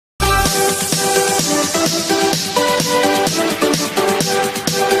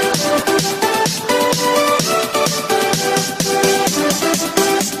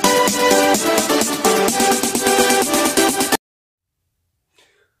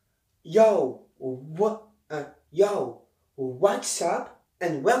Yo, what's up?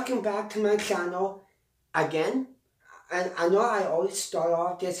 And welcome back to my channel again. And I know I always start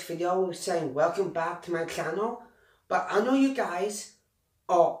off this video with saying welcome back to my channel, but I know you guys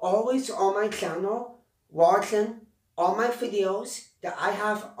are always on my channel watching all my videos that I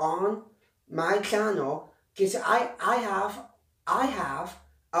have on my channel, because I have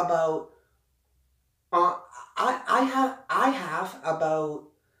about I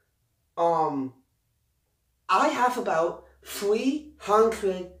have about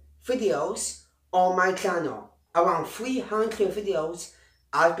 300 videos on my channel. Around 300 videos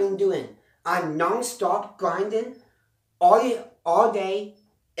I've been doing. I'm non-stop grinding all day,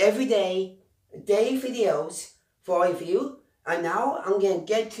 every day, daily videos for a view. And now I'm gonna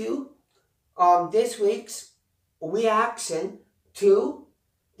get to this week's reaction to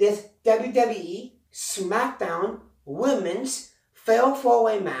this WWE SmackDown Women's Fatal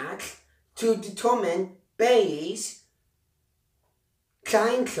 4-Way match to determine Bayley's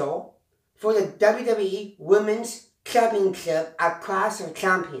title for the WWE Women's Championship at Clash of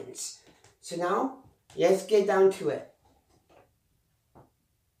Champions. So now, let's get down to it.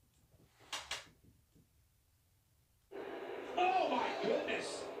 Oh my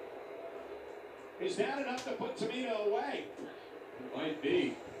goodness! Is that enough to put Tamnia away? It might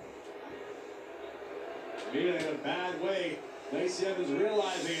be. Tamnia in a bad way. Lacy Evans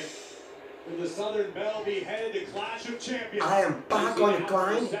realizing it. Will the Southern Belle be headed to Clash of Champions? I am back on the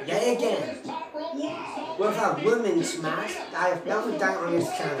grind yet again with a women's match that I have never done on this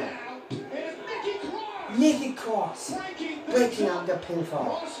channel. Nikki Cross breaking up the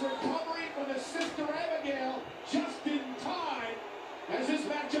pinfall. Recovering from his sister Abigail just in time as this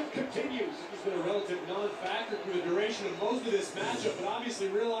matchup continues. He's been a relative non-factor through the duration of most of this matchup, but obviously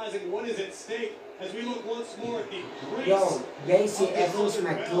realizing what is at stake as we look once more at the grace. Lacy Evans,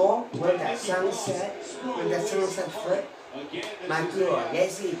 my girl, with that sunset flip. My girl,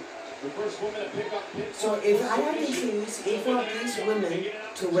 Lacy. So if I had to choose either of these women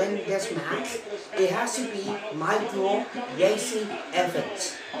to win this match, it has to be my girl, Lacy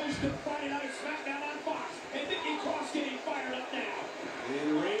Evans.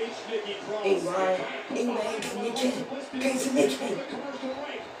 Enraged Nikki. Case Nikki.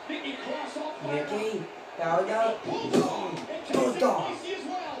 Nikki. Down, down. Boom. Dog.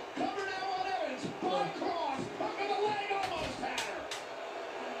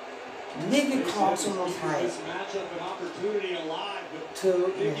 Nikki Cross almost had it.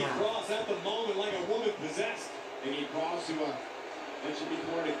 2.5. Cross at the moment like a woman possessed. Nikki Cross, who mentioned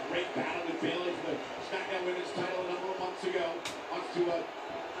before, in a great battle with Bayley for the SmackDown Women's title a number of months ago, wants to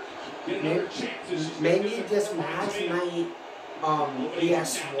get another chance. Maybe this match might be a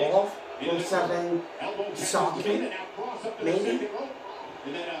swerve for something shocking. Maybe.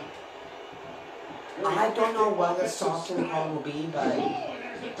 I don't know what the shocking part will be, but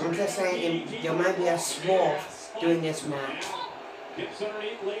I'm just saying there might be a swerve during this match. Gets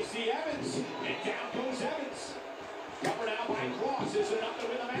underneath Lacy Evans, and down goes Evans. Covered out by Cross. Is it enough to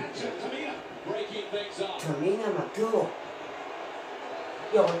win the match? Tamnia breaking things up. Tamnia, my girl.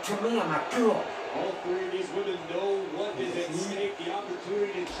 Yo, Tamnia, my girl. All three of these women know what is at stake. The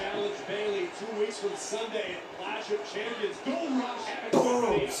opportunity to challenge Bayley 2 weeks from Sunday at Clash of Champions. Go rush.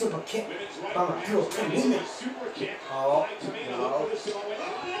 Boom! Super kick by my girl, Tamnia. Super kick. Oh, Tamnia, no. look for the Samoan.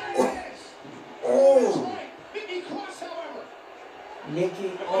 Oh! Nikki Cross, however.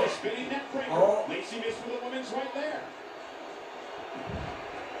 Nikki, Spinning neck breaker. oh. Lacy missed for the women's right there.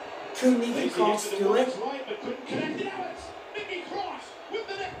 Can Nikki Cross do it? Right, but couldn't connect it. Evans. Nikki Cross with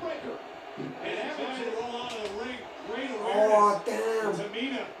the neck breaker. And Evans to roll out of the ring. Great awareness. Oh, damn.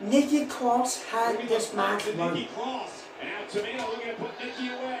 Tamina. Nikki Cross had this match won. Nikki Cross. And now Tamina looking to put Nikki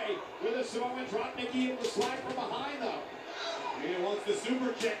away with a Samoan drop. Nikki able to slide from behind though. Tamina wants the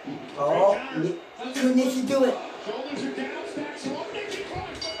super kick. Oh, can Nikki do it? Shoulders are down, stacks are up. Nikki Cross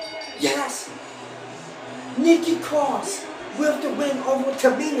with the win. Yes! Nikki Cross with the win over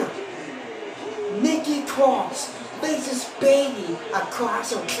Tamina. Nikki Cross faces Bayley at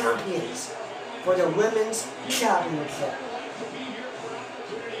Clash of Champions for the Women's Championship.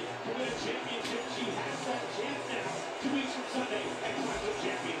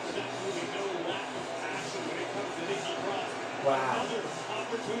 Wow.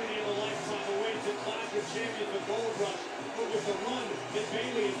 Opportunity of a lifetime awaits at Clash of Champions with Gold Rush. But with the run that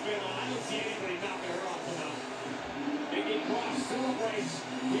Bayley has been on, I don't see anybody knocking her off the mountain. Nikki Cross celebrates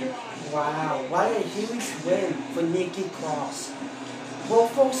here on. Wow, what a huge win for Nikki Cross. Well,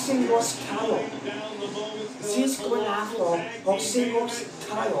 for singles title, she's going after her singles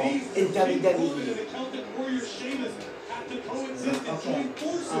title in WWE. Okay.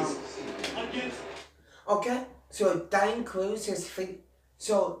 Okay, so that includes this video.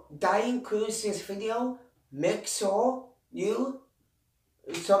 So that includes this video. Make sure you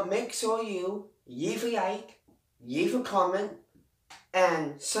leave a like, leave a comment,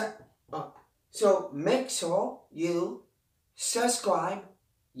 and so make sure you subscribe,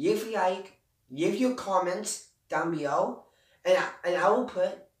 leave a like, leave your comments down below, and I will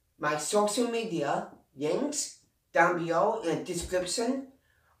put my social media links down below in the description.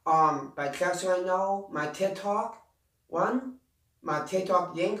 But just so I know, my TikTok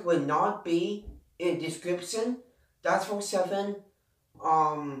link will not be in the description. That's for something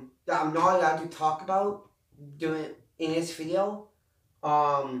that I'm not allowed to talk about doing in this video.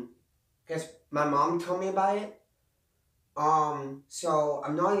 Because my mom told me about it. So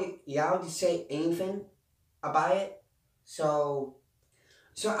I'm not allowed to say anything about it. So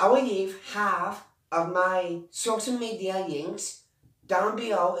I will leave half of my social media links down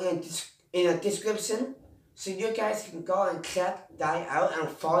below in the description, so you guys can go and check that out and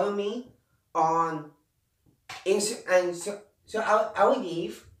follow me on Instagram. And so I will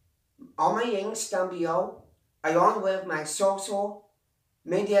leave all my links down below, along with my social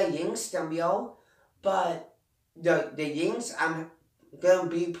media links down below. But the links I'm gonna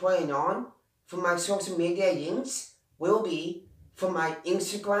be putting on for my social media links will be for my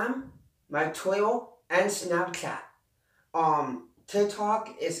Instagram, my Twitter, and Snapchat.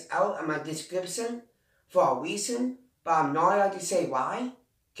 TikTok is out in my description for a reason, but I'm not allowed to say why,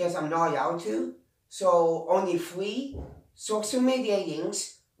 because I'm not allowed to. So only 3 social media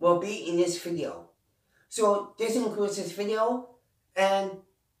links will be in this video. So this includes this video, and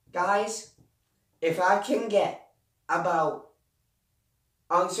guys, if I can get about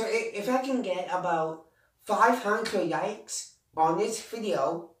 500 likes on this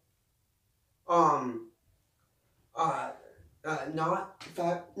video, not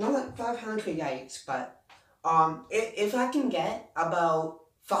 500 likes, but if I can get about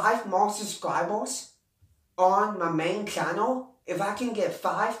 5 more subscribers on my main channel, if I can get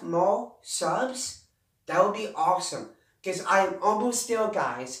 5 more subs, that would be awesome. Because I am almost there,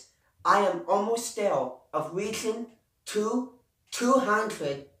 guys. I am almost there of reaching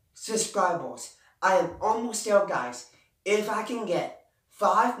 200 subscribers. I am almost there, guys. If I can get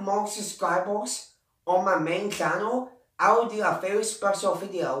 5 more subscribers on my main channel, I will do a very special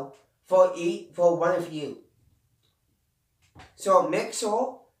video for one of you. So make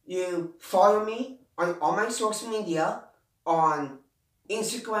sure you follow me on all my social media, on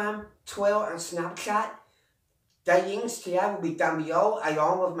Instagram, Twitter, and Snapchat. The links to that will be down below,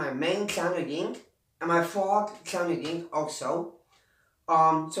 along with my main channel link and my vlog channel link also.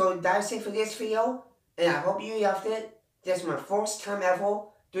 So that's it for this video, and I hope you loved it. This is my first time ever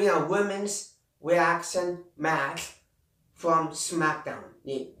doing a women's reaction match from SmackDown.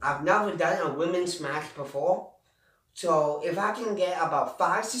 I've never done a women's match before. So if I can get about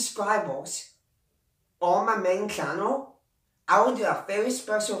 5 subscribers on my main channel, I will do a very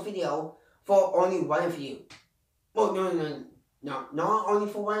special video for only one of you. Well, no, not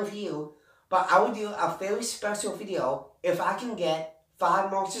only for one of you, but I will do a very special video if I can get 5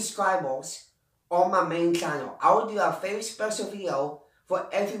 more subscribers on my main channel. I will do a very special video for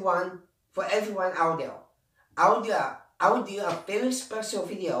everyone out there. I will do a very special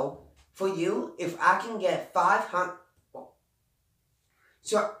video for you if I can get 500.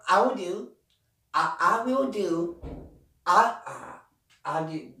 So I'll do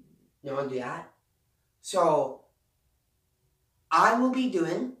that. So I will be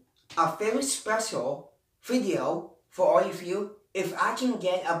doing a very special video for all of you if I can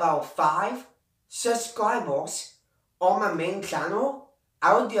get about 5 subscribers on my main channel.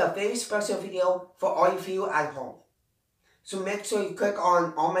 I will do a very special video for all of you at home. So make sure you click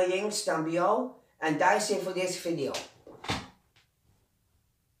on all my links down below, and that's it for this video.